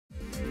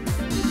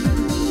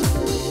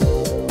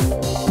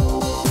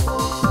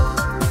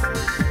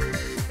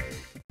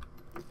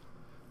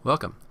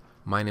Welcome.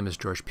 My name is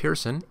George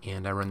Pearson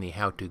and I run the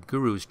How To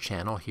Gurus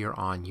channel here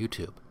on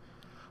YouTube.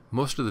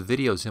 Most of the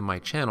videos in my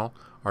channel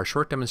are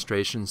short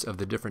demonstrations of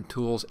the different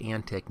tools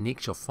and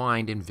techniques you'll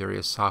find in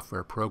various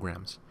software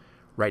programs.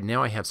 Right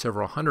now I have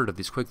several hundred of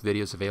these quick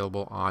videos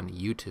available on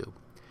YouTube.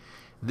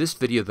 This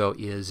video though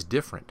is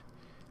different.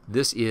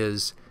 This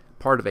is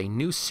part of a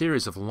new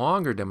series of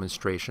longer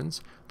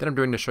demonstrations that I'm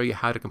doing to show you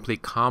how to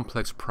complete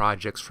complex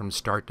projects from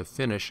start to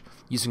finish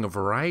using a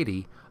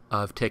variety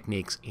of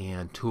techniques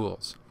and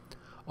tools.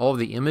 All of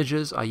the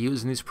images I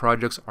use in these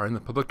projects are in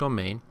the public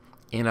domain,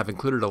 and I've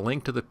included a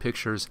link to the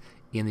pictures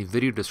in the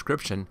video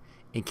description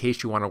in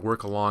case you want to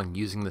work along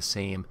using the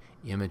same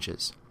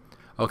images.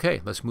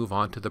 Okay, let's move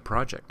on to the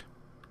project.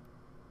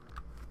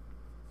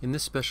 In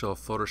this special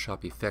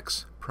Photoshop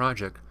effects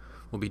project,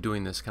 we'll be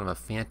doing this kind of a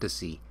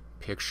fantasy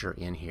picture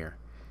in here.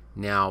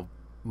 Now,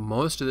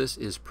 most of this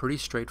is pretty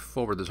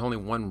straightforward. There's only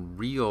one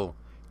real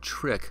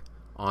trick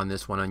on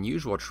this, one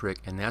unusual trick,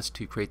 and that's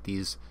to create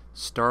these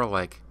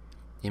star-like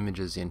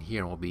images in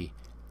here. We'll be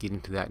getting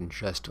to that in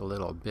just a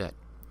little bit.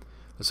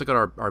 Let's look at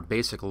our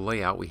basic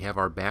layout. We have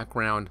our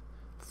background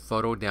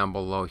photo down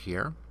below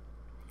here.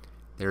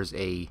 There's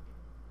a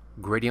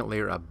gradient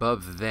layer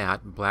above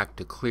that, black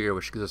to clear,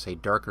 which gives us a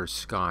darker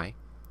sky.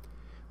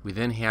 We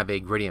then have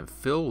a gradient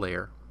fill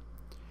layer,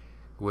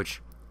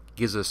 which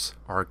gives us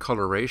our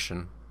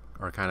coloration,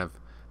 our kind of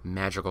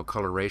magical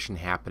coloration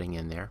happening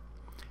in there.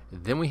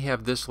 Then we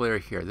have this layer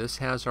here. This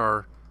has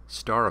our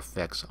star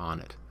effects on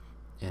it,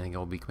 and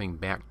I'll be coming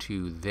back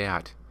to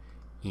that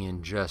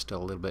in just a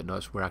little bit.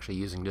 Notice we're actually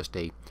using just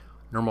a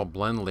normal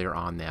blend layer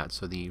on that,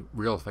 so the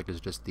real effect is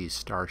just these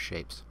star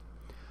shapes.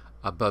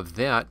 Above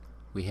that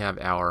we have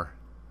our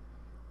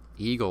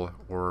eagle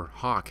or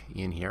hawk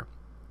in here.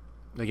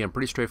 Again,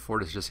 pretty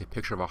straightforward. It's just a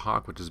picture of a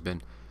hawk which has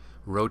been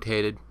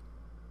rotated,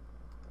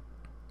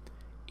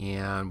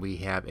 and we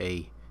have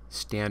a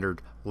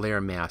standard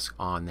layer mask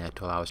on that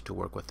to allow us to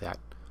work with that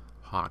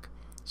hawk.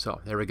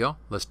 So there we go.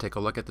 Let's take a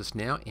look at this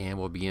now and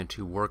we'll begin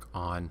to work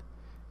on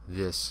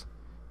this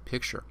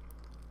picture.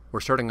 We're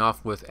starting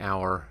off with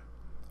our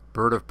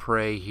bird of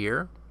prey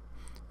here.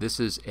 This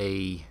is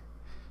a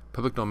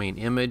public domain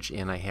image,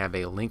 and I have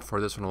a link for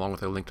this one along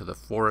with a link to the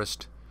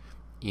forest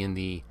in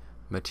the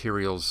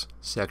materials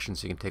section,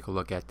 so you can take a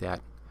look at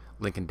that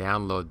link and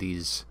download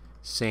these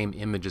same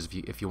images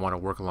if you want to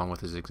work along with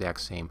this exact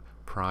same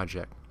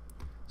project.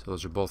 So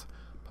those are both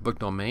public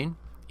domain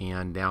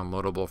and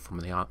downloadable from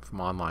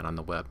online on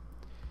the web.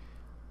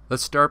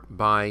 Let's start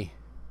by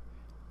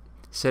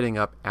setting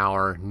up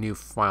our new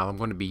file. I'm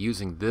going to be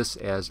using this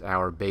as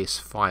our base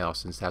file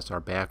since that's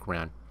our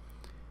background.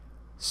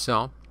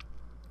 So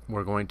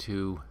we're going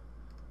to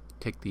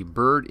take the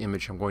bird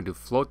image. I'm going to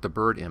float the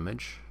bird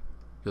image.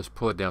 Just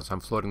pull it down. So I'm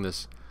floating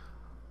this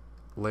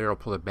layer. I'll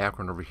pull the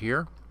background over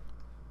here.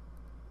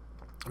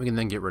 We can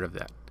then get rid of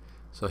that.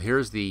 So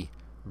here's the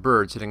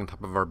bird sitting on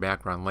top of our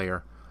background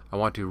layer. I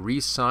want to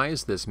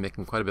resize this, make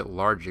them quite a bit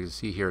larger. You can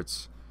see here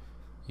it's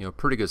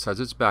pretty good size.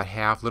 It's about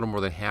half, a little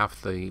more than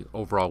half the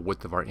overall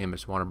width of our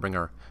image. So we want to bring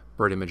our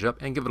bird image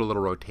up and give it a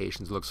little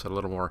rotation so it looks a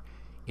little more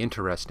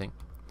interesting.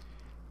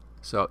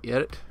 So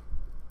edit,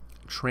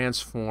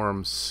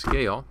 transform,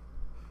 scale.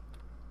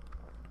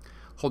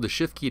 Hold the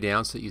shift key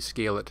down so that you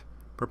scale it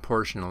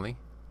proportionally,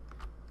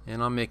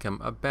 and I'll make them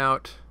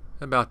about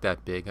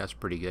that big. That's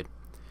pretty good.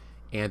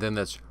 And then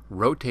let's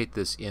rotate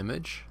this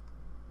image.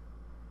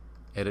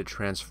 Edit,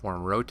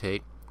 transform,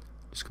 rotate.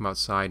 Just come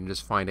outside and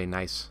just find a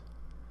nice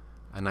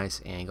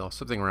angle.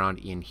 Something around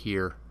in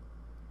here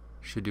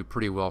should do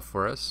pretty well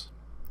for us.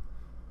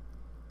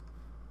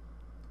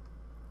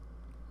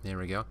 There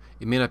we go.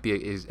 It may not be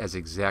as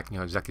exactly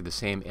the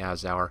same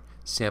as our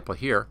sample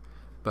here,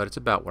 but it's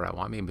about what I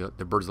want. Maybe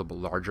the bird's a little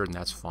bit larger, and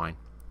that's fine.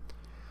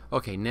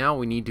 Okay, now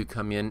we need to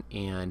come in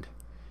and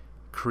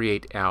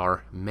create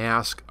our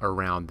mask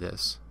around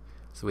this.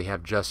 So we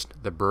have just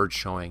the bird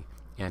showing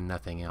and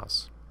nothing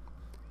else.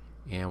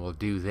 And we'll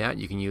do that.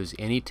 You can use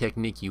any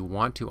technique you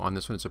want to on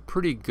this one. It's a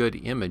pretty good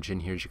image in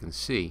here, as you can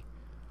see.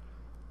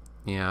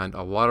 And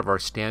a lot of our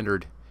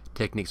standard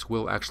techniques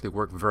will actually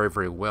work very,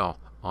 very well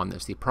on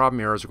this. The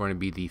problem areas are going to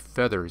be the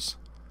feathers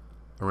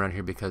around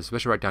here, because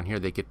especially right down here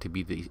they get to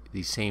be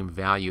the same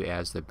value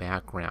as the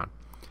background.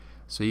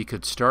 So you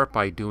could start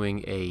by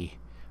doing a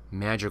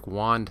magic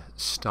wand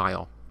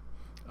style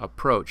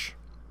approach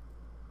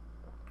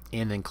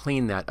and then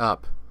clean that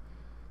up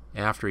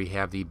after you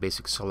have the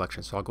basic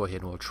selection. So I'll go ahead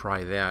and we'll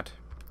try that.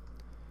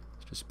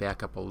 Let's just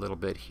back up a little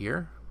bit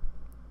here.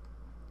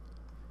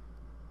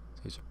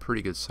 So it's a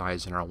pretty good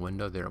size in our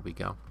window. There we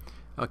go.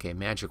 Okay,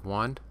 magic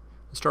wand.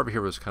 Let's start over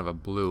here with kind of a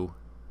blue.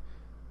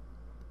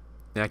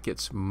 That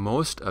gets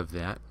most of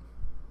that.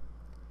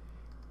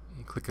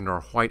 And click into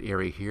our white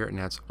area here, and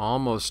that's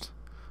almost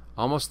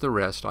the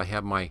rest. I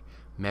have my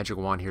magic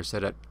wand here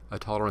set at a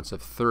tolerance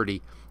of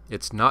 30.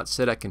 It's not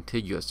set at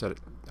contiguous, so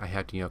I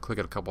had to click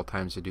it a couple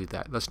times to do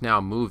that. Let's now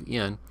move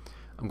in.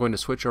 I'm going to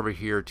switch over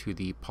here to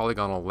the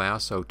polygonal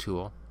lasso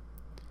tool,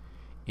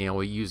 and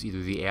we'll use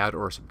either the add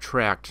or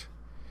subtract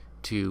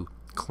to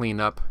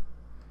clean up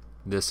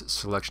this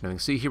selection.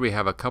 And see here we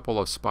have a couple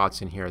of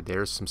spots in here.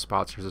 There's some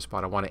spots, here's a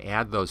spot. I want to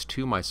add those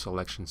to my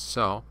selection,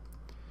 so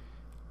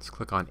let's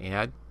click on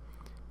add,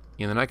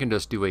 and then I can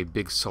just do a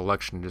big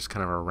selection just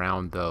kind of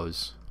around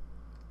those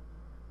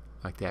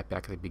like that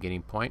back at the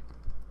beginning point.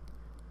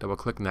 Double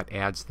click and that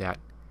adds that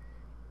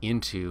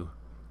into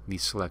the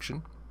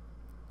selection,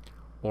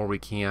 or we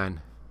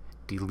can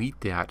delete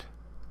that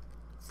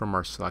from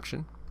our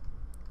selection.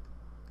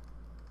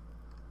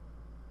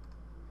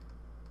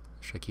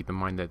 Should I keep in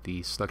mind that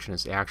the selection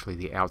is actually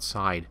the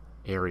outside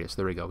area. So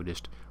there we go, we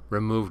just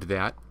removed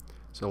that.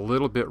 So a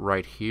little bit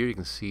right here, you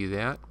can see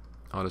that.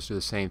 I'll just do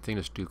the same thing,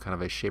 just do kind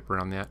of a shape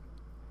around that.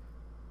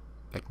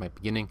 Back to my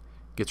beginning,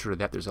 gets rid of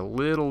that. There's a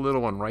little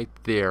one right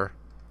there.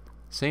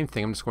 Same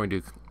thing, I'm just going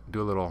to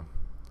do a little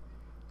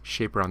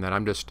shape around that.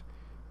 I'm just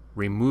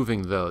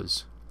removing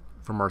those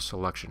from our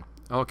selection.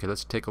 Okay,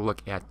 let's take a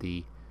look at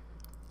the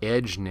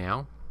edge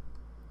now.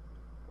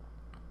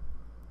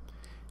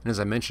 And as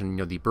I mentioned,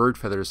 the bird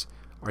feathers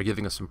are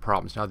giving us some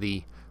problems. Now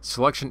the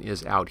selection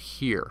is out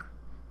here.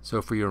 So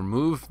if we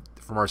remove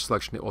from our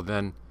selection, it will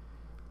then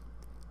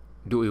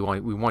do what we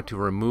want. We want to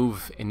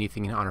remove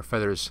anything on our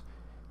feathers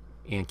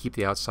and keep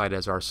the outside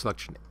as our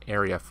selection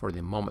area for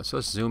the moment. So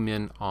let's zoom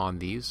in on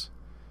these.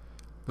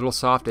 Little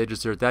soft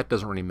edges there, that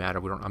doesn't really matter.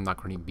 I'm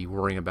not going to be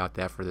worrying about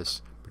that for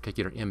this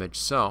particular image.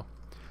 So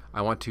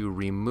I want to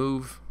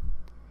remove,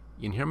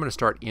 in here I'm going to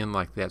start in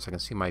like that so I can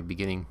see my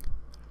beginning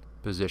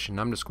position.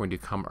 I'm just going to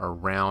come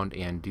around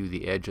and do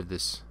the edge of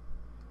this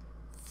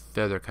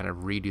feather, kind of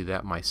redo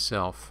that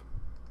myself,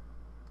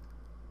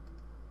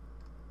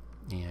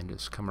 and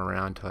just come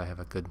around till I have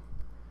a good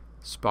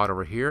spot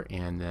over here,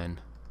 and then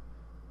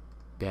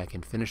back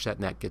and finish that,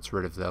 and that gets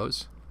rid of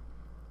those.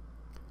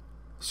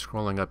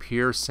 Scrolling up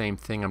here, same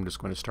thing. I'm just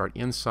going to start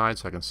inside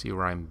so I can see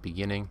where I'm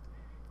beginning,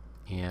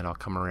 and I'll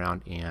come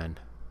around and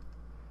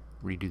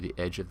redo the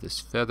edge of this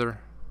feather,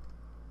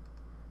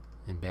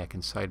 and back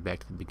inside, back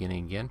to the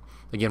beginning again.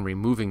 Again,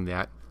 removing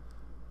that.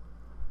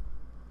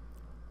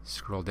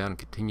 Scroll down and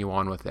continue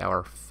on with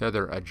our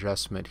feather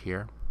adjustment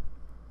here.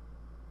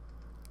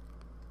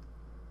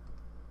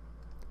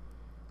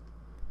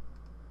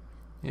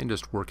 And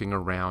just working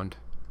around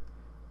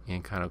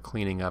and kind of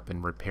cleaning up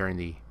and repairing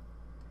the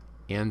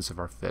ends of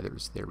our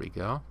feathers. There we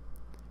go.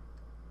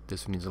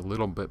 This one needs a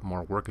little bit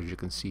more work. As you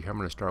can see here, I'm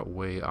going to start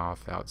way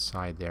off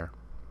outside there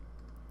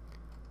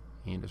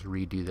and just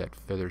redo that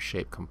feather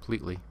shape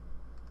completely.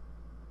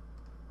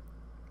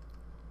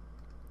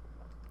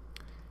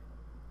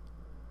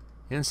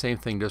 And same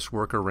thing, just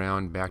work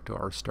around back to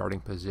our starting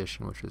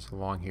position, which is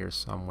along here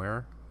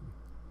somewhere.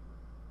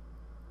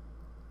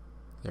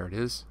 There it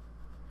is.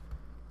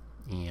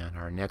 And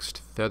our next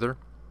feather.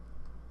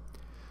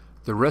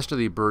 The rest of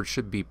the bird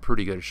should be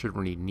pretty good. It shouldn't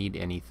really need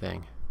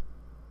anything.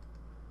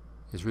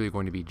 It's really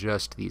going to be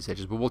just these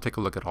edges, but we'll take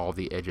a look at all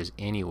the edges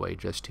anyway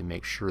just to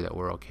make sure that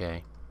we're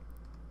okay.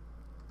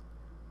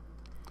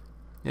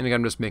 And again,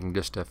 I'm just making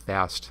just a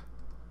fast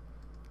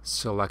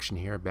selection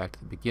here back to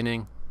the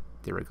beginning.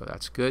 There we go,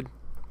 that's good.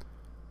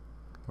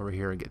 Over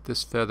here and get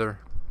this feather.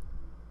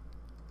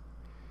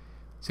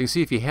 So you can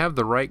see if you have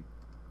the right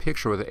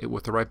picture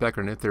with the right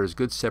background, if there is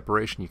good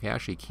separation, you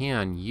actually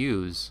can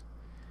use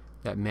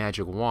that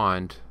magic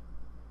wand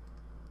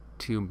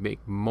to make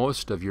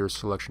most of your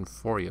selection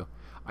for you.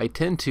 I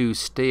tend to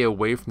stay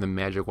away from the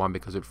magic wand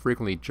because it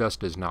frequently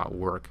just does not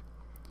work.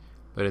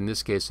 But in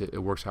this case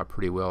it works out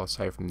pretty well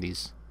aside from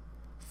these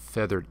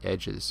feathered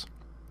edges.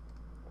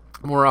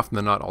 More often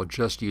than not, I'll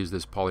just use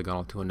this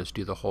polygonal tool and just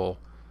do the whole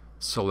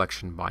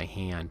selection by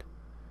hand.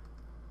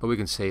 But we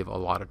can save a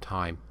lot of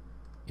time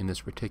in this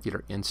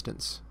particular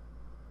instance.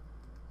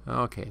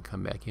 Okay,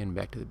 come back in,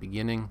 back to the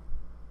beginning.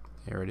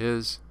 There it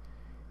is.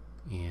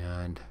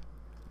 And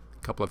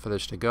a couple of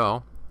feathers to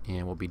go,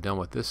 and we'll be done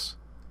with this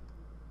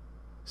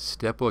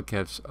step. We'll,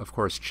 of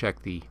course,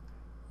 check the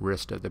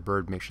wrist of the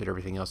bird, make sure that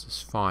everything else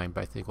is fine,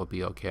 but I think we'll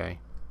be okay.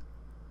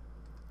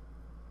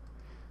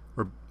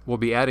 We'll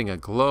be adding a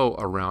glow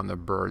around the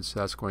bird, so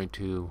that's going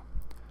to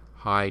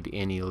hide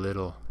any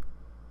little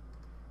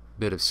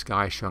bit of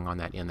sky showing on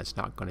that end. That's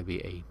not going to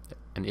be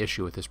an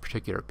issue with this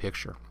particular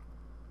picture.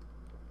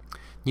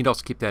 You need to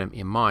also keep that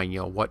in mind.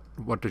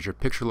 What does your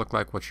picture look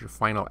like? What's your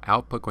final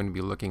output going to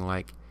be looking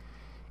like?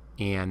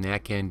 And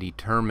that can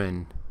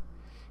determine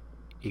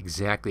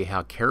exactly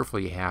how careful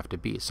you have to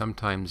be.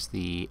 Sometimes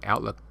the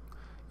outlook,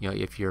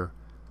 if you're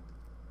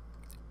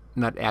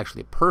not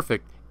actually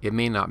perfect, it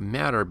may not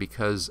matter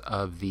because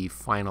of the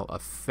final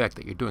effect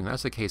that you're doing.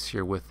 That's the case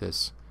here with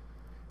this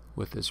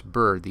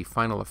bird. The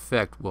final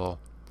effect will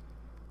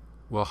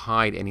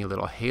hide any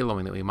little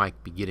haloing that we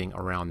might be getting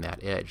around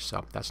that edge,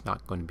 so that's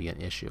not going to be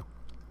an issue.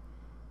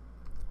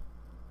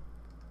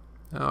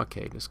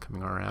 Okay, just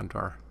coming around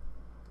our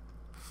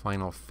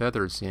final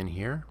feathers in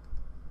here.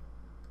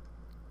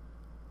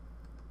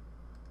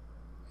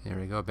 There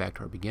we go, back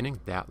to our beginning.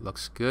 That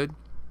looks good.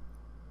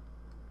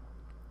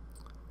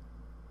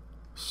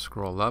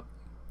 Scroll up.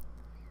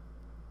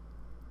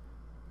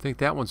 I think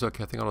that one's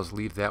okay. I think I'll just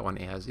leave that one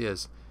as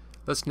is.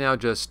 Let's now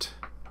just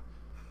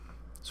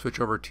switch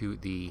over to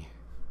the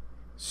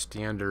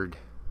standard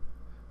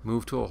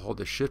move tool, hold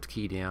the shift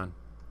key down,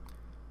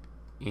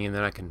 and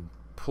then I can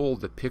pull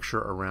the picture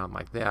around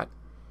like that.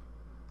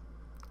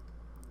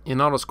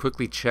 And I'll just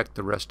quickly check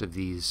the rest of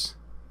these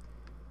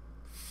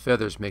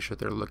feathers, make sure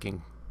they're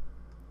looking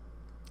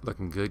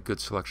good. Good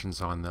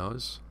selections on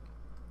those.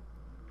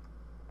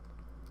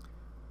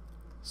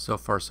 So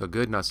far so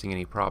good, not seeing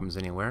any problems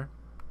anywhere.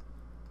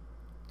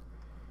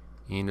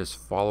 And just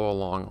follow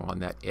along on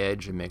that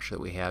edge and make sure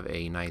that we have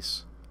a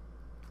nice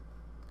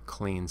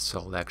clean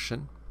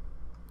selection.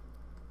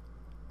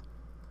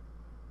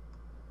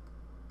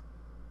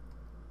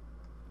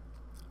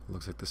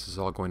 Looks like this is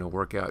all going to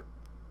work out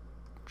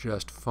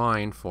just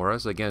fine for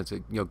us. Again, it's a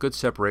good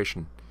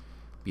separation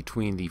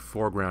between the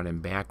foreground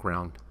and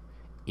background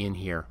in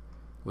here,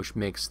 which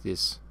makes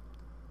this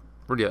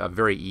really a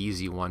very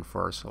easy one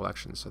for our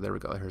selection. So there we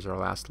go. Here's our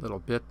last little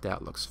bit.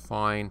 That looks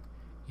fine.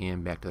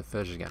 And back to the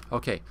feathers again.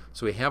 Okay,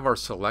 so we have our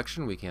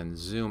selection. We can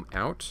zoom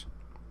out.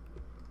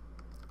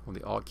 Hold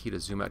the Alt key to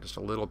zoom out just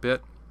a little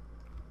bit.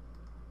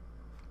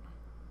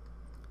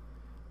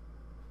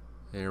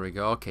 There we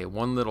go. Okay,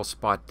 one little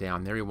spot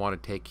down there we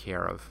want to take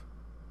care of.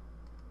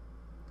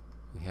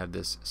 We have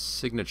this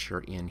signature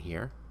in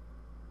here.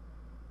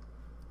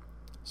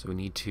 So we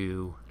need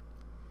to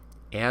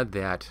add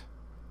that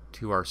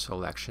to our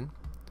selection.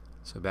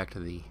 So back to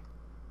the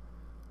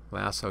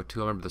lasso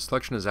tool. Remember, the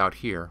selection is out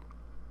here.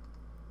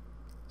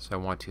 So I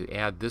want to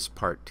add this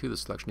part to the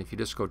selection. If you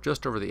just go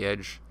just over the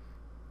edge,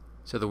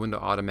 so the window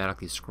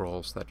automatically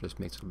scrolls. That just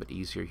makes it a little bit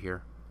easier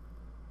here.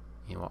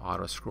 And we'll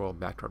auto scroll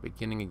back to our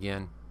beginning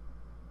again.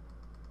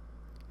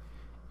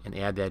 And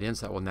add that in,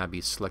 so that will now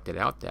be selected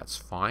out. That's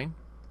fine.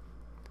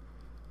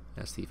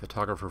 That's the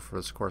photographer for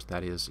this course.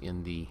 That is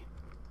in the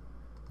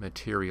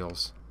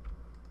materials.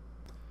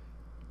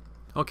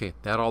 Okay,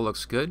 that all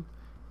looks good.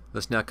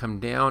 Let's now come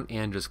down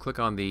and just click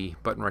on the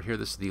button right here.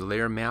 This is the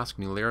layer mask,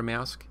 new layer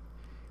mask.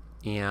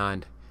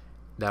 And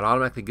that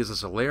automatically gives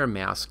us a layer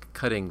mask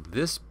cutting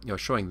this,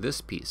 showing this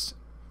piece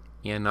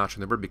and not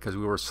showing the bird because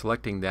we were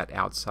selecting that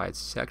outside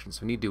section.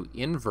 So we need to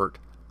invert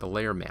the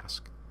layer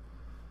mask.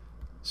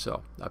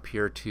 So up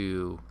here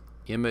to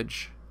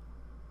Image,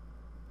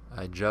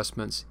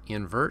 Adjustments,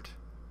 Invert.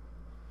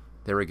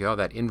 There we go.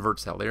 That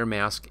inverts that layer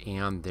mask,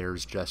 and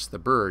there's just the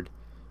bird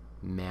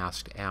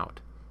masked out.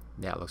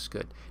 That looks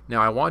good.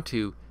 Now I want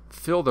to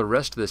fill the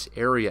rest of this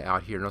area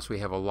out here. Notice we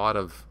have a lot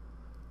of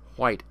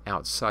white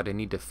outside. I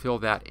need to fill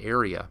that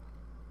area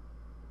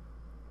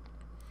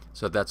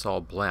so that's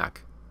all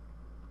black.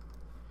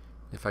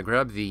 If I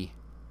grab the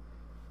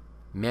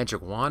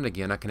magic wand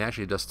again, I can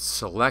actually just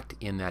select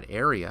in that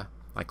area.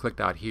 I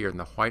clicked out here in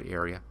the white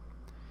area,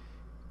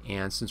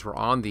 and since we're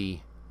on the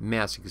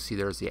mask, you can see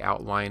there's the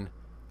outline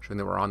showing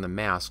that we're on the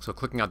mask. So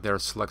clicking out there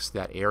selects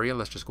that area.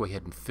 Let's just go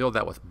ahead and fill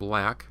that with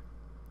black,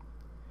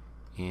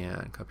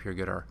 and come up here,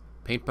 get our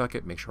paint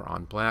bucket, make sure we're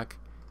on black,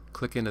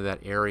 click into that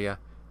area.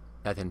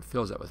 That then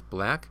fills that with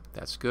black.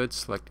 That's good.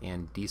 Select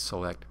and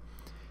deselect.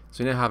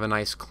 So you now have a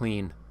nice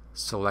clean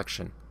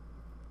selection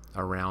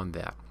around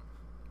that.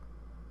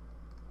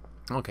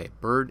 Okay,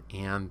 bird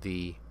and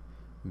the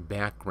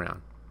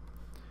background.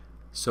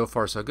 So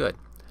far so good.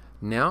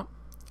 Now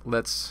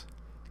let's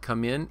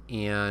come in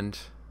and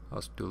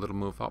let's do a little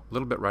move up, a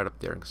little bit right up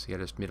there. You can see I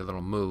just made a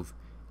little move,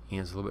 and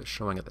it's a little bit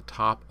showing at the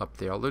top up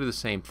there. I'll do the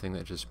same thing.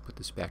 Let's just put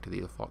this back to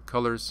the default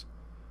colors,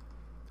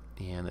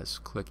 and let's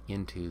click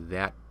into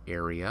that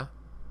area,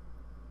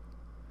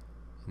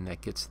 and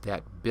that gets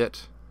that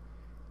bit.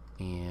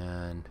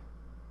 And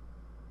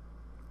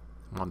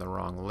I'm on the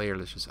wrong layer.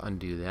 Let's just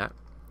undo that.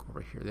 Go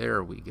over here.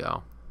 There we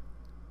go.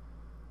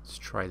 Let's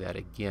try that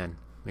again.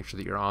 Make sure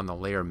that you're on the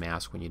layer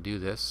mask when you do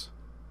this.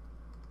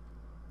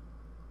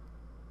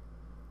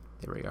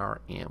 There we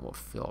are, and we'll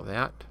fill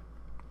that.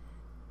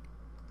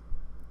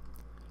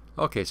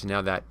 Okay, so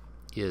now that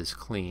is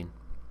clean.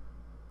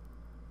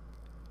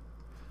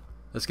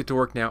 Let's get to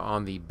work now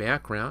on the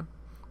background.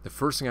 The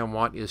first thing I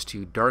want is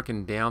to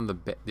darken down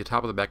the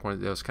top of the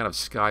background. There's kind of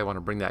sky. I want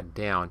to bring that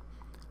down.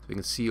 So we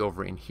can see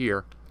over in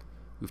here,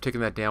 we've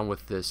taken that down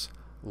with this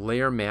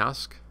layer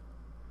mask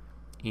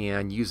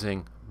and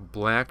using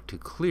black to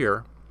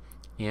clear.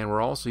 And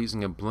we're also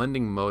using a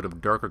blending mode of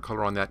darker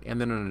color on that,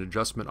 and then an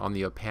adjustment on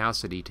the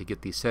opacity to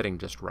get the setting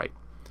just right.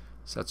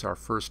 So that's our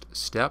first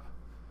step.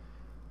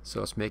 So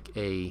let's make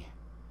a,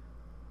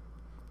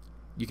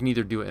 you can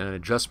either do an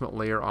adjustment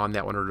layer on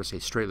that one or just a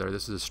straight layer.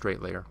 This is a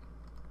straight layer.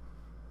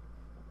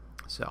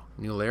 So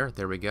new layer,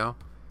 there we go.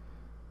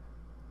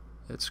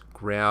 Let's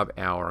grab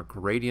our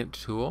gradient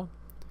tool.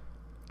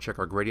 Check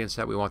our gradient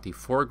set. We want the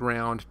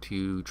foreground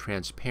to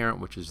transparent,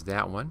 which is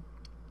that one.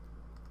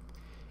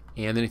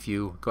 And then if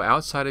you go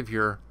outside of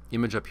your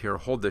image up here,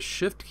 hold the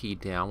shift key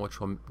down, which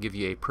will give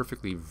you a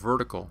perfectly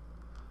vertical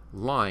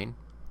line.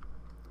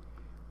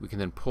 We can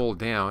then pull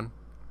down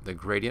the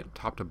gradient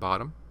top to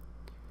bottom,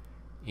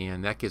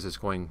 and that gives us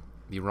going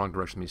the wrong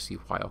direction. Let me see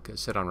why. Okay,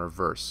 it's set on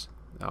reverse.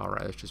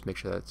 Alright, let's just make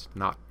sure that's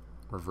not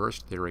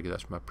reversed. There we go.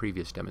 That's from a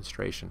previous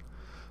demonstration.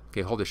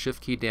 Okay, hold the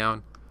shift key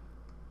down,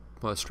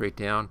 pull it straight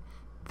down.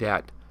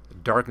 that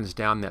darkens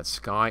down that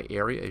sky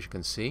area, as you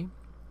can see.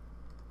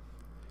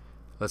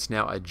 Let's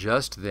now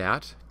adjust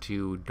that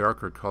to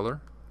darker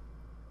color.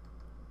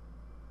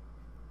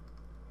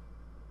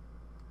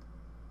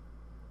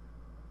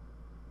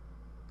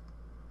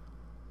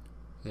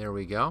 There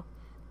we go.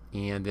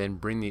 And then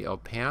bring the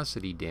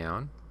opacity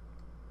down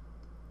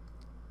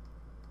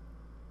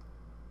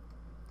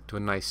to a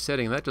nice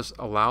setting. That just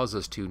allows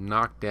us to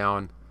knock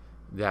down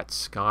that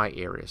sky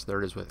area. So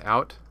there it is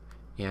without,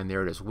 and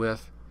there it is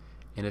with,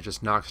 and it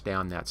just knocks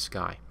down that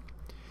sky.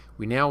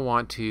 We now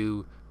want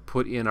to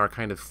put in our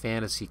kind of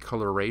fantasy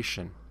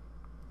coloration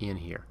in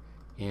here,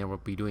 and we'll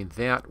be doing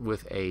that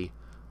with a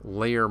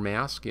layer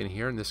mask in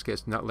here. In this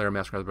case, not layer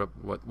mask, rather,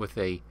 but with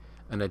an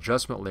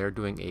adjustment layer,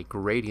 doing a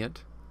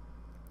gradient.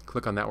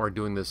 Click on that. We're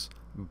doing this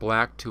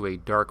black to a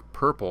dark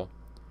purple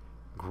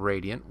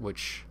gradient,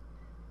 which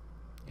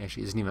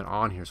actually isn't even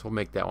on here, so we'll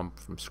make that one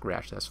from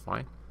scratch. That's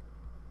fine.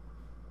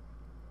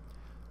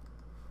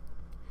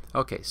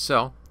 Okay,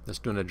 so let's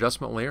do an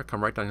adjustment layer.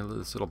 Come right down to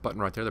this little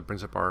button right there that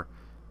brings up our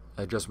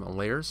adjustment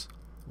layers.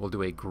 We'll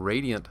do a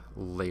gradient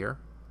layer.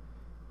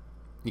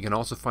 You can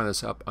also find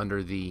this up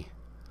under the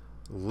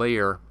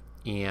layer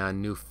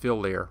and new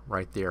fill layer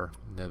right there.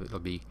 It'll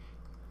be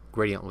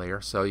gradient layer.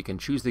 So you can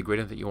choose the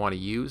gradient that you want to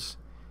use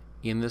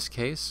in this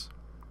case.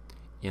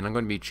 And I'm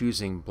going to be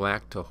choosing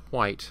black to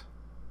white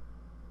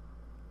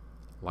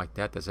like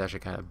that. That's actually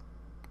kind of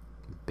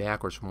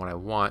backwards from what I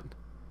want.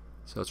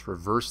 So let's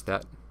reverse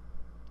that.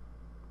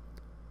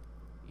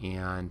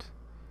 And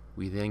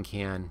we then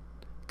can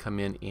come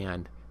in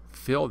and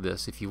fill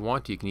this. If you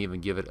want to, you can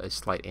even give it a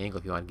slight angle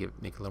if you want to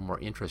make it a little more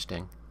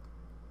interesting.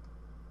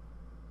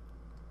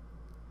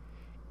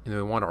 And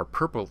then we want our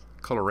purple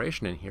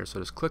coloration in here, so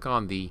just click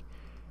on the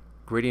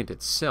gradient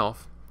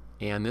itself,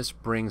 and this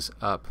brings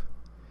up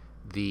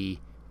the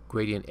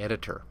gradient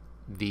editor.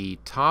 The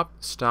top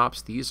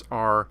stops, these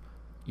are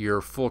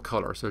your full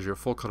color. So there's your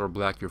full color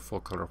black, your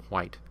full color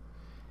white.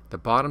 The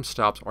bottom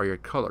stops are your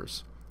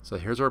colors. So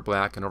here's our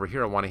black, and over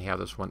here I want to have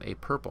this one a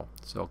purple.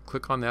 So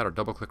click on that, or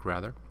double click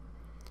rather,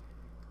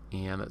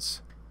 and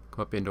let's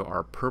come up into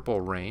our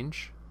purple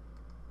range.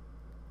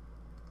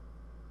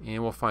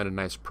 And we'll find a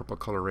nice purple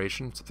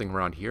coloration, something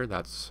around here.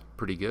 That's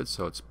pretty good.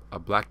 So it's a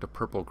black to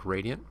purple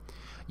gradient.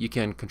 You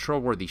can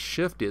control where the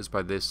shift is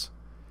by this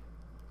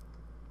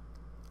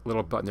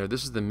little button there.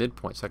 This is the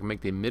midpoint. So I can make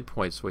the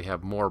midpoint so we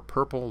have more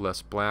purple,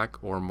 less black,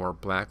 or more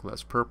black,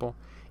 less purple.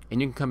 And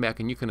you can come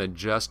back and you can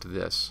adjust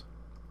this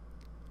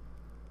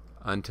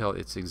until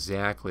it's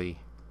exactly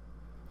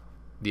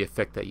the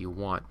effect that you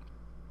want.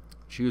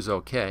 Choose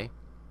OK.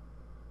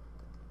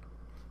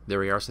 There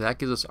we are. So that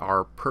gives us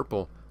our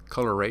purple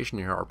coloration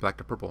here, our black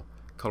to purple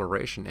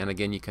coloration. And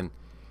again, you can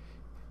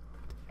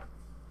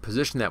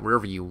position that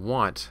wherever you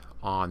want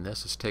on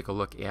this. Let's take a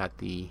look at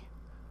the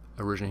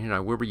original here.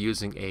 Now we're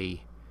using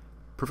a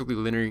perfectly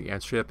linear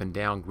and straight up and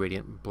down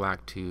gradient,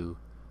 black to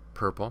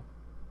purple.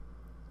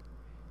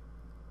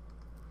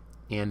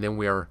 And then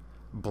we are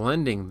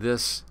blending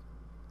this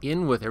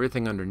in with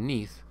everything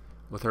underneath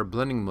with our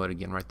blending mode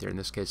again right there. In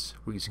this case,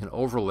 we're using an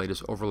overlay,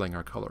 just overlaying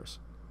our colors.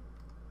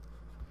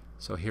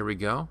 So here we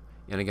go.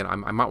 And again, I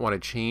might want to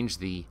change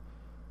the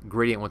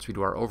gradient once we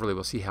do our overlay.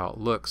 We'll see how it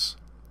looks.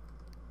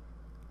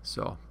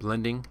 So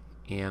blending,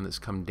 and let's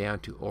come down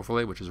to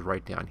overlay, which is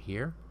right down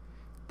here.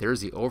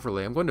 There's the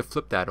overlay. I'm going to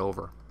flip that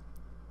over.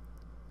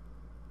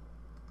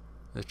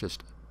 Let's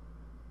just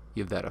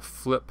give that a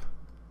flip,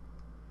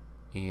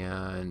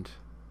 and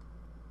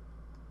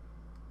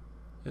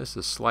just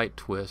a slight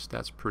twist.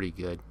 That's pretty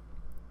good.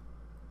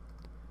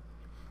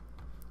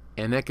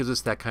 And that gives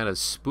us that kind of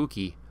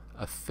spooky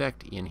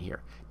effect in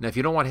here. Now if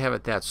you don't want to have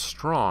it that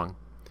strong,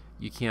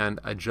 you can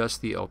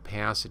adjust the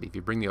opacity. If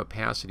you bring the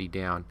opacity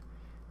down,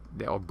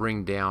 that will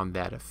bring down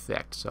that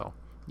effect. So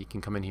you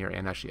can come in here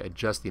and actually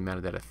adjust the amount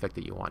of that effect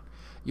that you want.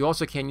 You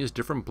also can use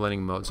different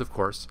blending modes, of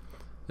course.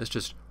 Let's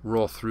just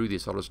roll through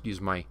these. I'll just use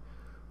my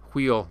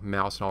wheel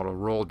mouse and I'll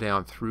roll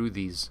down through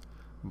these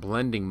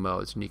blending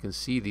modes, and you can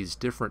see these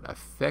different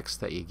effects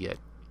that you get.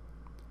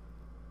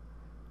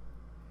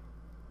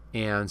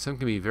 And some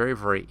can be very,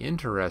 very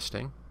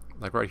interesting.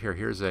 Like right here,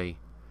 here's the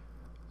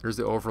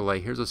overlay.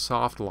 Here's a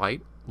soft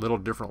light, little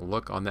different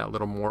look on that,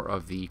 little more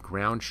of the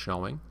ground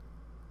showing.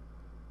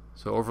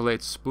 So overlay,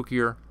 it's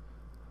spookier.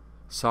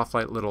 Soft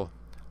light, little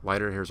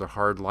lighter. Here's a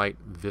hard light,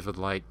 vivid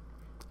light,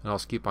 and I'll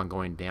just keep on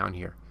going down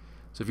here.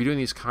 So if you're doing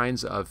these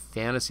kinds of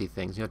fantasy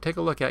things, take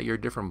a look at your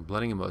different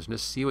blending modes and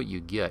just see what you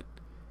get,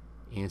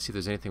 and see if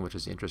there's anything which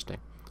is interesting.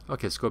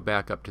 Okay, let's go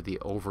back up to the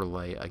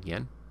overlay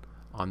again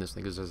on this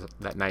thing. This is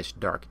that nice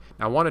dark.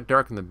 Now I want to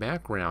darken the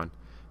background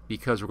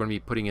because we're going to be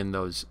putting in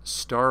those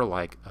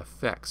star-like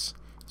effects.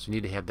 So you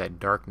need to have that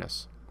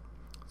darkness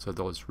so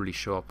those really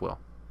show up well.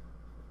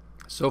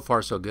 So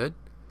far so good.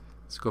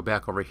 Let's go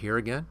back over here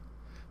again.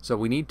 So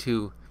we need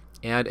to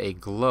add a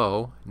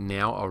glow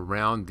now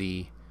around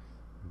the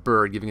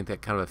bird, giving it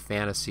that kind of a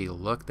fantasy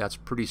look. That's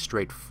pretty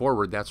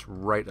straightforward. That's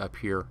right up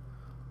here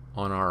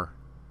on our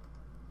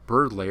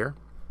bird layer.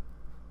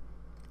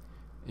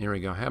 Here we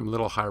go. I had them a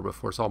little higher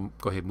before, so I'll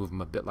go ahead and move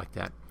them a bit like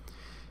that.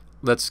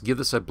 Let's give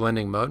this a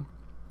blending mode.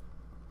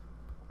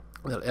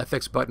 The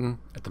FX button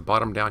at the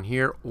bottom down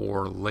here,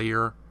 or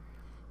layer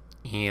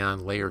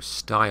and layer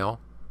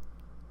style,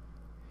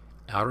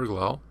 outer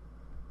glow.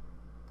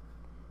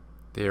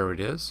 There it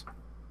is.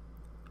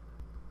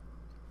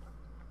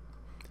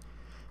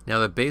 Now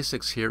the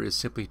basics here is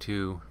simply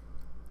to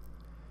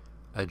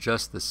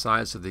adjust the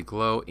size of the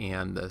glow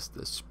and the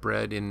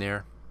spread in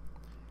there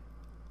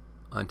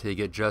until you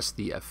get just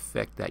the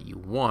effect that you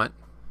want.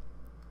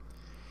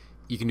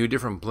 You can do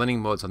different blending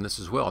modes on this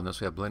as well, and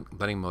this we have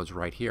blending modes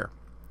right here.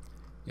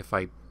 If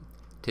I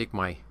take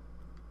my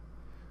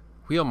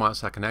wheel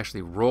mouse, I can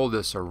actually roll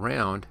this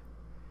around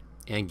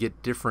and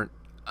get different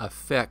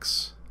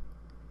effects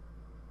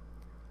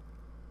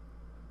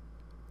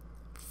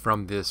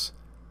from these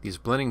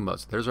blending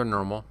modes. There's our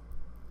normal,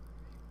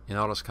 and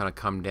I'll just kind of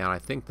come down. I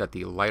think that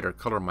the lighter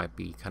color might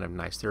be kind of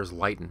nice. There's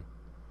lighten.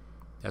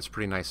 That's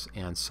pretty nice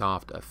and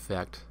soft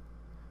effect.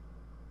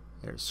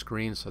 There's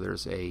screen, so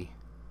there's a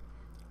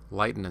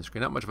lighten and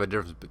screen. Not much of a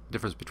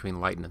difference between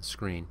lighten and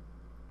screen.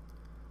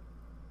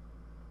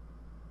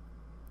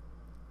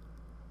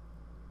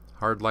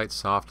 Hard light,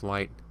 soft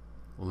light,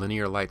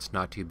 linear light's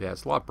not too bad.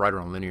 It's a lot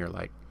brighter on linear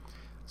light.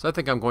 So I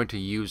think I'm going to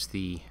use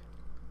the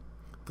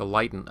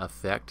lighten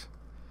effect,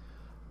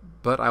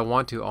 but I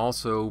want to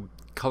also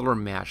color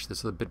match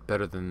this a bit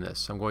better than this.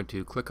 So I'm going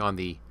to click on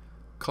the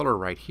color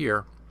right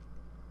here,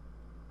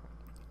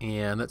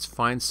 and let's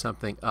find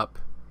something up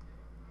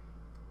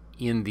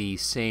in the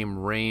same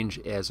range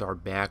as our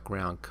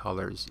background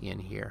colors in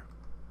here.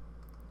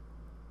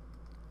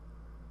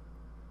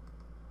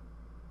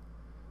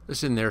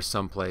 It's in there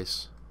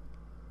someplace.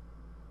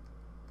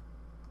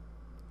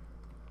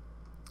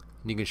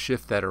 And you can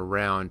shift that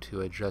around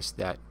to adjust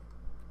that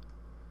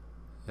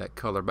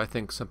color. But I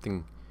think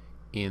something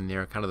in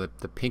there, kind of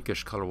the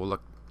pinkish color, will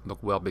look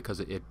well because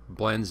it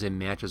blends and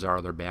matches our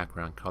other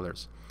background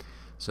colors.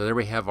 So there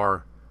we have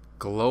our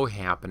glow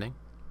happening.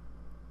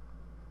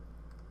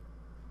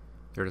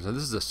 There it is. Now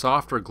this is a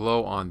softer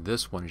glow on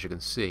this one, as you can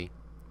see.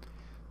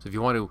 So if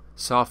you want to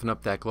soften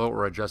up that glow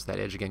or adjust that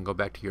edge again, go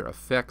back to your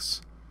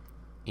effects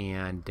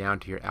and down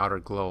to your outer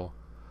glow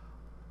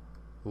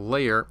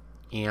layer,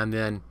 and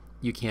then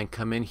you can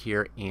come in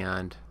here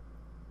and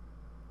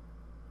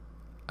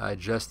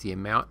adjust the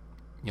amount,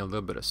 a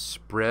little bit of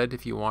spread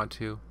if you want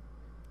to. You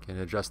can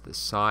adjust the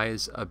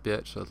size a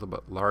bit so it's a little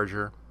bit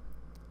larger,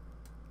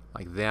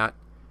 like that.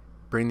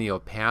 Bring the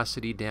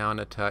opacity down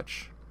a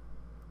touch,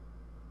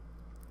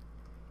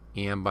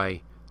 and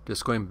by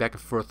just going back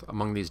and forth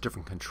among these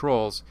different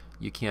controls,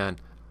 you can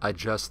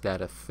adjust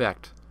that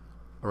effect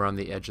around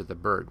the edge of the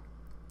bird.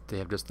 They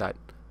have just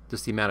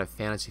the amount of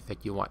fantasy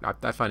effect you want.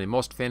 I find in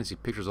most fantasy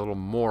pictures a little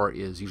more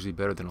is usually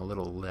better than a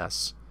little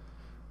less.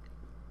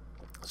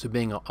 So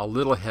being a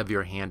little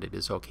heavier handed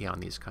is okay on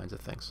these kinds of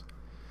things.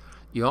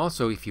 You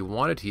also, if you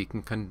wanted to, you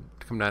can come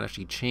down and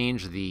actually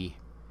change the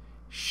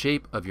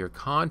shape of your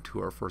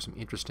contour for some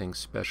interesting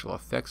special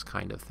effects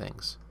kind of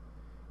things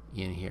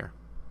in here.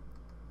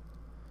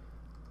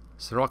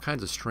 So there are all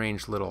kinds of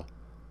strange little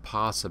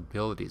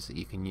possibilities that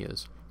you can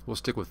use. We'll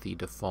stick with the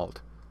default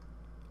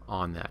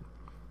on that.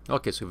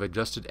 Okay, so we've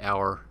adjusted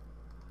our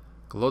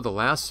glow. The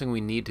last thing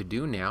we need to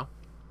do now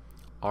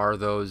are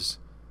those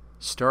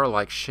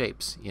star-like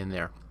shapes in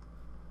there.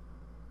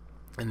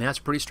 And that's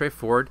pretty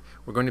straightforward.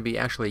 We're going to be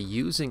actually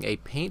using a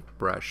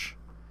paintbrush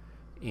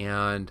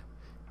and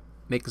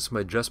making some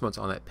adjustments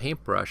on that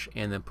paintbrush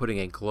and then putting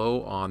a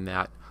glow on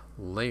that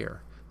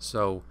layer.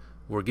 So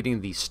we're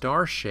getting the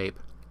star shape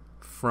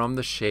from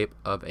the shape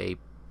of a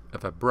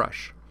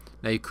brush.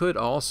 Now you could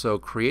also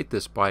create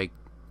this by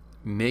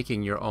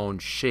making your own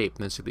shape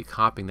and then simply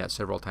copying that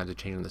several times and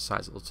changing the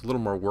size. It's a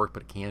little more work,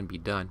 but it can be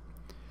done.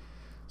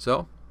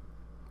 So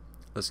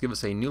let's give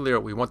us a new layer.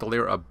 We want the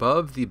layer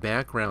above the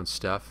background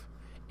stuff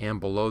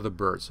and below the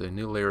bird. So the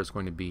new layer is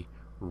going to be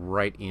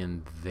right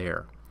in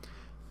there.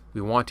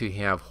 We want to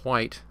have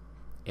white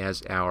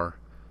as our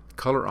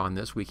color on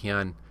this. We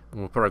can,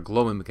 when we put our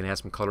glow in, we can add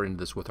some color into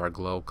this with our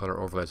glow, color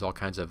overlays, all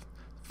kinds of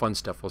fun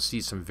stuff. We'll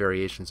see some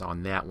variations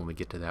on that when we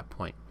get to that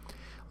point.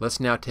 Let's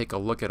now take a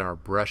look at our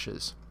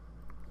brushes.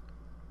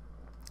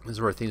 This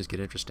is where things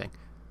get interesting.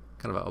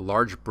 Kind of a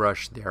large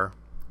brush there.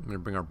 I'm going to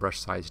bring our brush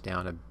size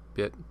down a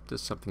bit.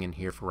 Just something in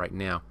here for right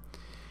now.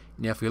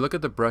 Now if we look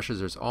at the brushes,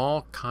 there's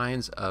all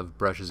kinds of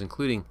brushes,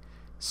 including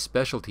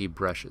specialty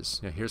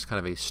brushes. Now here's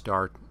kind of a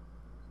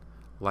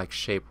star-like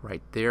shape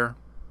right there.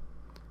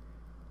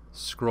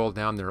 Scroll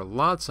down. There are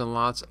lots and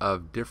lots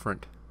of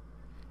different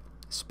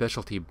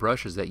specialty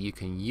brushes that you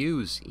can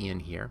use in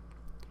here.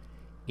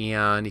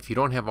 And if you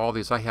don't have all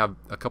these, I have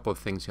a couple of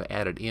things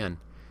added in.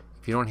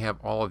 If you don't have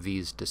all of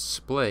these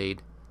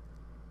displayed,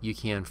 you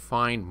can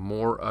find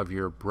more of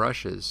your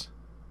brushes.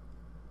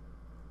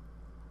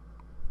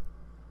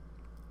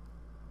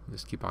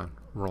 Just keep on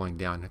rolling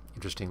down.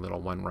 Interesting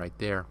little one right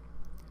there.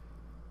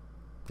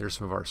 There's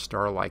some of our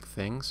star-like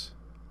things.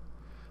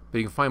 But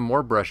you can find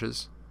more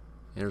brushes.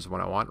 There's the one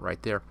I want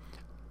right there.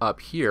 Up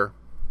here,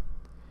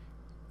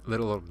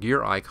 little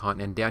gear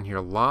icon, and down here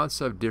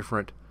lots of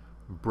different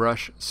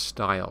brush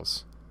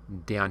styles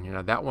down here.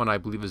 Now that one I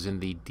believe is in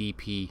the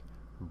DP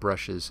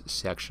brushes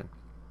section.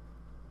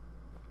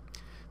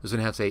 This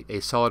one has a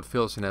solid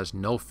fill. This one has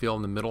no fill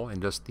in the middle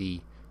and just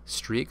the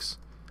streaks.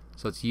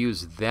 So let's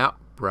use that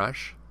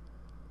brush.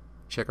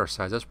 Check our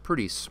size. That's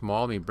pretty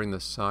small. Let me bring the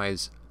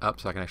size up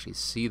so I can actually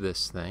see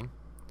this thing.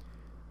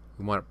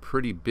 We want it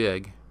pretty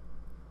big,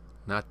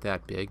 not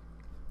that big.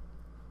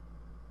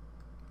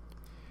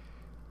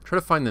 Try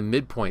to find the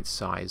midpoint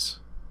size.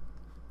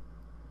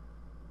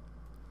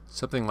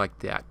 Something like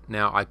that.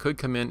 Now I could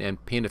come in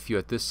and paint a few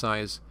at this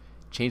size,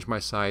 change my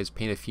size,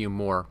 paint a few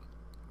more,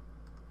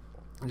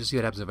 and just see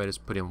what happens if I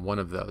just put in one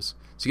of those.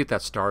 So you get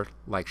that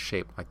star-like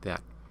shape like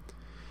that.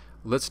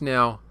 Let's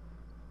now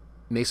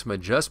make some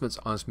adjustments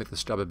on this to make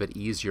this job a bit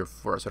easier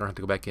for us. I don't have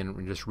to go back in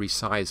and just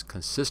resize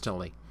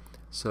consistently.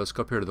 So let's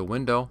go up here to the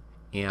window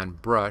and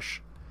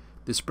brush.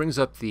 This brings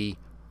up the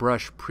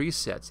brush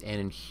presets, and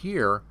in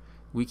here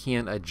we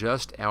can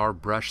adjust our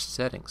brush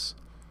settings.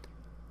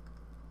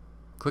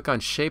 Click on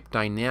Shape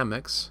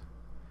Dynamics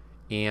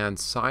and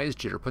Size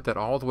Jitter. Put that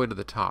all the way to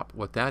the top.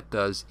 What that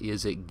does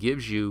is it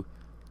gives you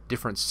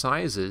different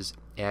sizes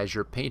as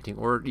you're painting,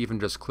 or even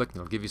just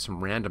clicking. It'll give you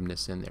some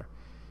randomness in there.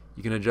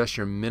 You can adjust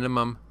your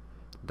minimum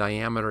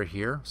diameter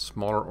here,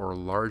 smaller or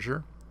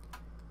larger.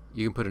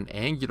 You can put an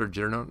angular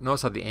jitter.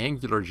 Notice how the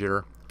angular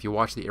jitter, if you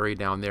watch the area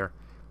down there,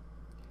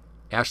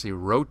 actually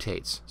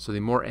rotates. So the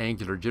more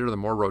angular jitter, the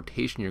more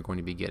rotation you're going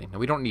to be getting. Now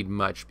we don't need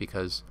much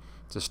because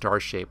it's a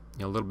star shape.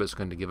 A little bit is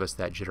going to give us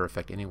that jitter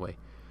effect anyway.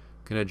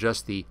 You can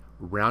adjust the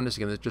roundness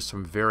again. There's just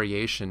some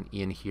variation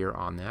in here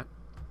on that.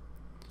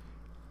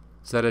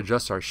 So that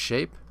adjusts our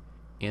shape.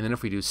 And then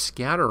if we do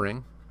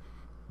scattering,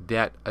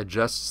 that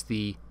adjusts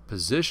the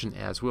position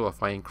as well.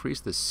 If I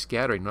increase the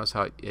scattering, notice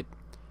how it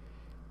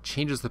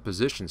changes the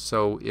position.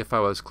 So if I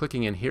was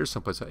clicking in here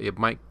someplace, it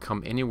might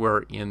come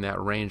anywhere in that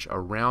range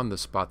around the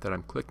spot that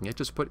I'm clicking. It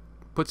just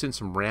puts in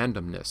some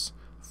randomness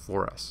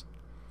for us.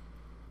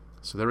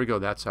 So there we go.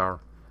 That's our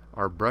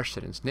brush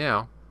settings.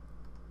 Now,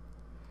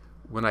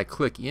 when I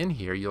click in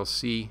here, you'll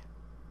see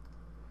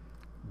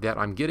that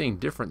I'm getting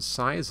different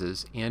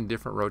sizes and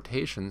different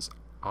rotations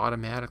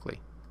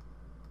automatically.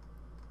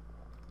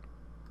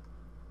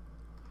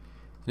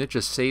 And it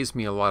just saves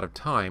me a lot of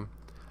time.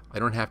 I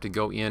don't have to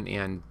go in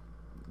and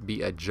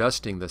be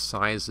adjusting the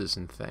sizes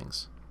and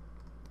things.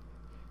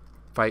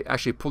 If I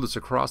actually pull this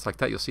across like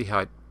that, you'll see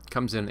how it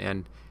comes in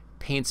and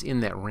paints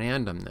in that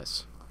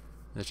randomness.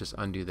 Let's just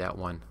undo that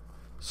one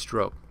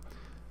stroke.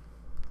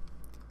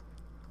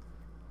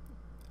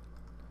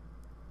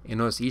 And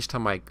notice each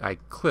time I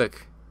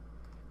click,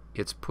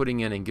 it's putting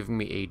in and giving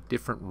me a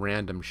different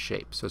random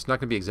shape. So it's not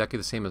going to be exactly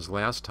the same as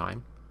last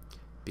time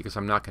because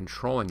I'm not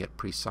controlling it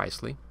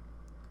precisely.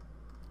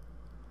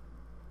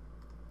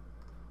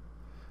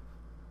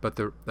 But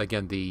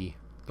again, the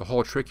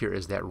whole trick here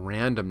is that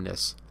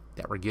randomness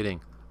that we're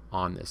getting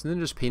on this. And then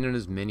just paint in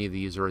as many of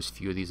these or as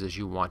few of these as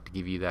you want to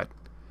give you that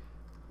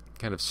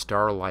kind of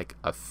star-like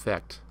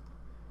effect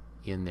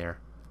in there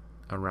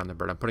around the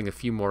bird. I'm putting a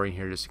few more in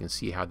here just so you can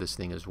see how this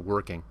thing is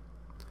working.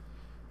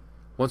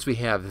 Once we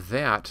have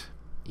that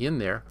in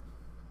there,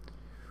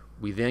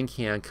 we then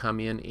can come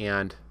in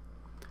and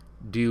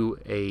do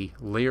a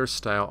layer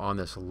style on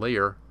this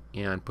layer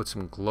and put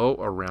some glow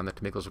around it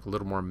to make those look a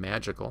little more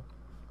magical.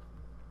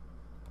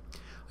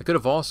 I could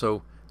have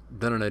also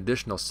done an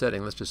additional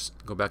setting. Let's just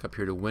go back up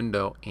here to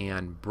Window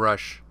and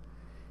Brush,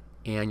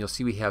 and you'll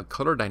see we have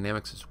color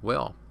dynamics as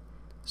well.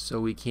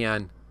 So we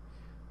can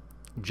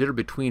jitter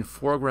between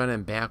foreground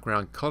and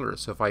background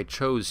colors. So if I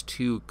chose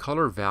two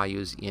color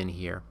values in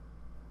here,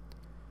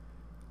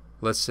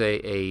 let's say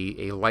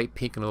a light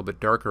pink and a little bit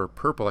darker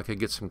purple, I could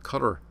get some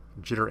color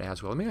jitter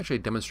as well. Let me actually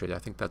demonstrate it. I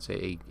think that's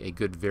a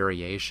good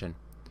variation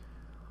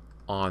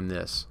on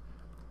this.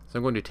 So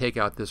I'm going to take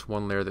out this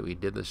one layer that we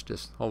did.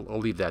 I'll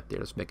leave that there.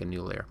 Let's make a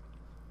new layer.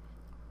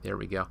 There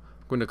we go.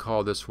 I'm going to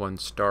call this one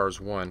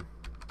Stars 1.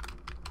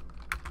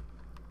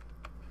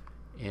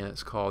 And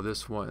let's call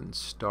this one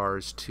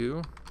Stars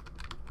 2.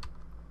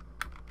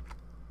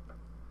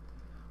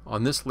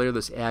 On this layer,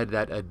 let's add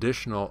that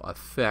additional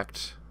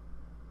effect.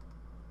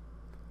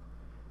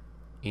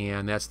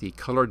 And that's the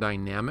color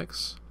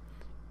dynamics.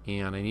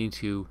 And I need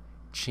to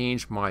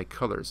change my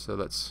colors. So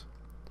let's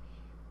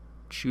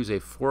choose a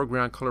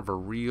foreground color of a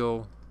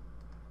real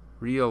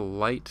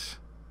light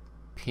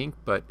pink,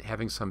 but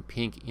having some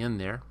pink in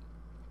there.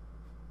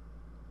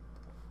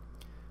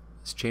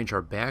 Let's change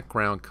our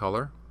background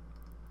color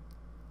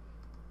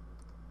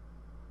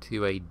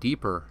to a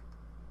deeper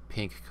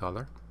pink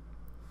color.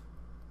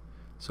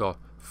 So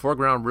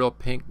foreground real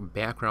pink,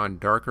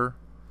 background darker,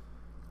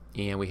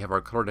 and we have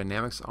our color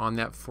dynamics on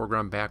that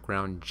foreground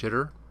background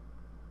jitter.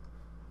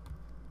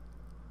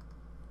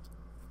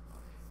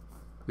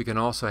 We can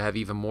also have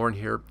even more in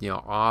here,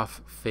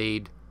 off,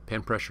 fade,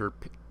 pen pressure,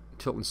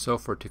 tilt, and so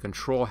forth to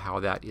control how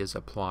that is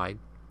applied.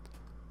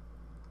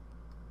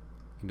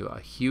 You can do a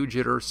hue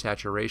jitter,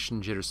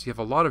 saturation jitter. So you have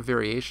a lot of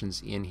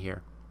variations in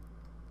here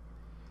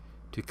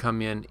to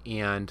come in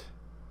and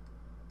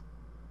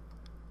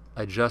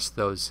adjust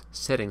those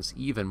settings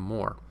even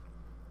more.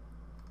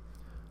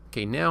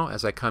 Okay, now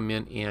as I come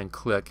in and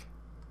click,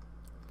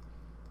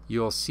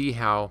 you'll see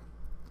how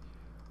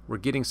we're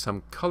getting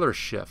some color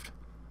shift.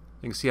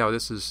 You can see how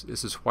this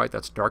is white,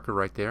 that's darker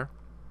right there.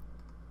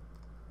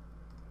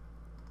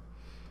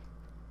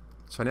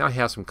 So now I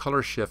have some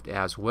color shift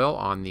as well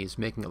on these,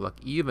 making it look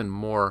even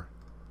more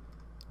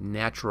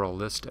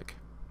naturalistic.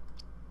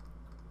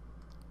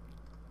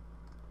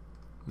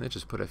 Let's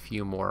just put a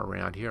few more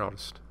around here. I'll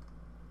just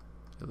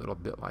do a little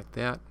bit like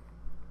that.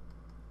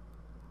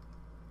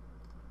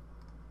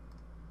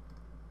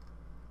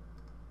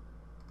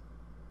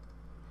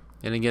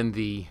 And again,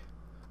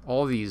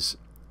 all these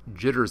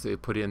jitters that we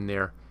put in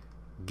there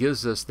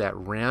gives us that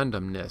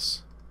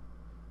randomness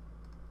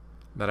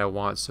that I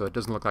want, so it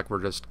doesn't look like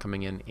we're just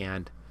coming in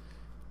and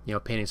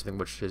painting something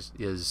which is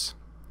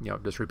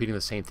just repeating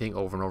the same thing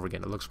over and over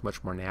again. It looks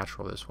much more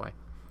natural this way.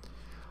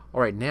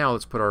 Alright, now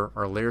let's put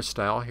our layer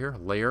style here.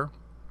 Layer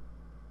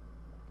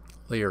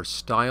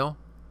style.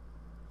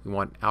 We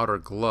want outer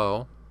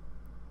glow.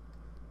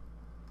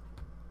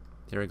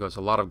 There it goes.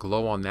 A lot of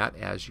glow on that,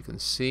 as you can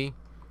see.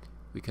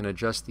 We can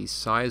adjust the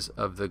size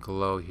of the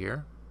glow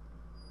here.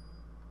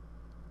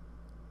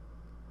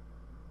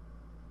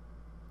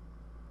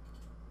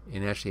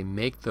 And actually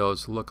make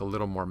those look a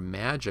little more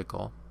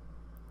magical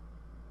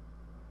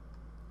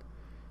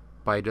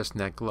by adjusting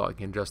that glow. You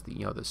can adjust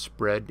the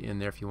spread in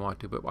there if you want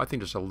to, but I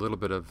think just a little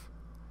bit of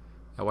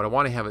what I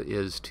want to have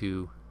is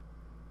to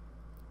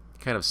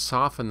kind of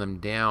soften them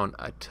down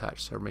a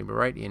touch. So maybe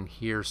right in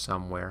here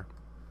somewhere.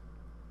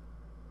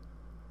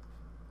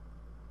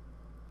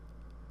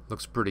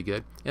 Looks pretty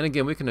good. And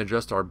again, we can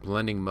adjust our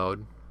blending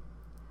mode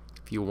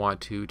if you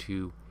want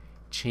to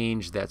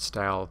change that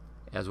style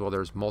as well.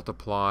 There's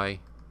multiply,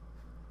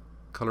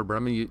 color,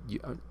 but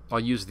I'll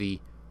use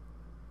the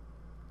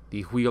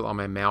wheel on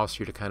my mouse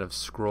here to kind of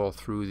scroll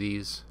through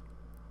these.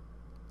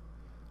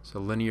 So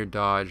linear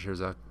dodge, there's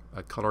a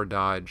color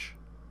dodge,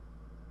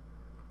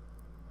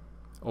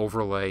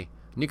 overlay,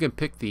 and you can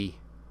pick the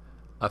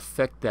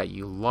effect that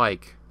you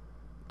like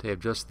to have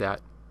just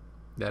that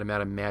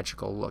amount of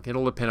magical look.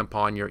 It'll depend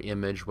upon your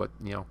image,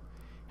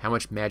 how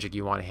much magic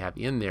you want to have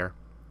in there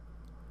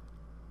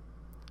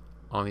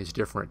on these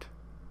different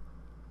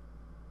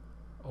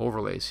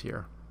overlays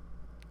here.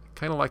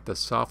 Kind of like the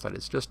soft light.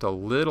 It's just a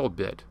little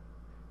bit,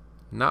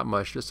 not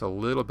much, just a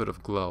little bit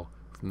of glow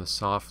from the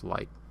soft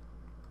light.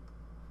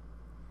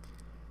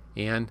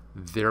 And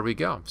there we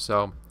go.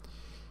 So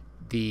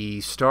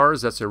the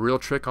stars, that's a real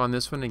trick on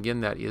this one.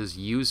 Again, that is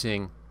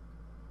using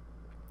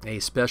a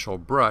special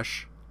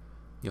brush.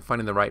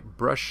 Finding the right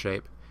brush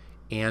shape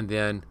and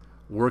then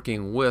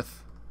working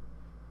with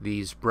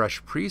these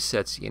brush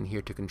presets in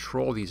here to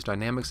control these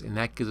dynamics, and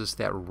that gives us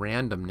that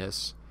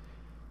randomness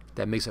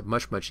that makes it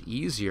much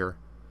easier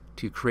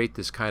to create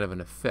this kind of an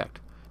effect.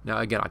 Now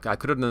again, I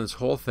could have done this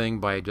whole thing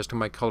by adjusting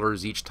my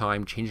colors each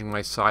time, changing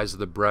my size of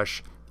the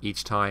brush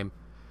each time,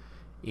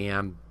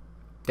 and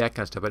that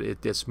kind of stuff, but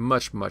it's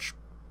much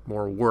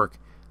more work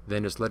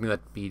than just letting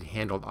that be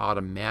handled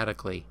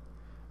automatically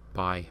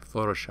by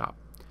Photoshop.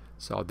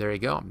 So there you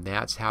go.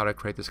 That's how to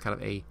create this kind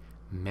of a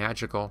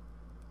magical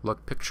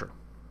look picture.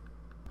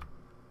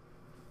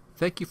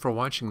 Thank you for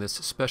watching this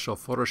special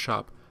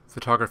Photoshop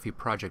photography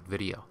project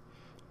video.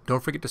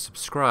 Don't forget to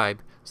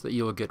subscribe so that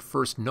you will get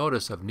first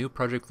notice of new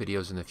project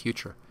videos in the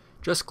future.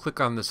 Just click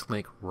on this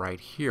link right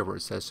here where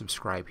it says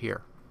subscribe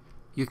here.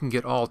 You can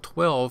get all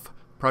 12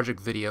 project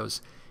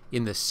videos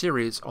in this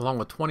series along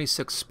with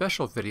 26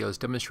 special videos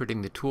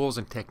demonstrating the tools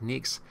and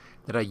techniques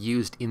that I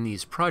used in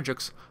these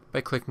projects by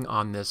clicking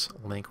on this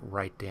link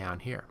right down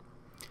here.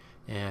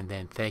 And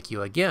then thank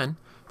you again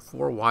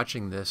for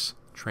watching this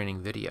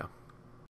training video.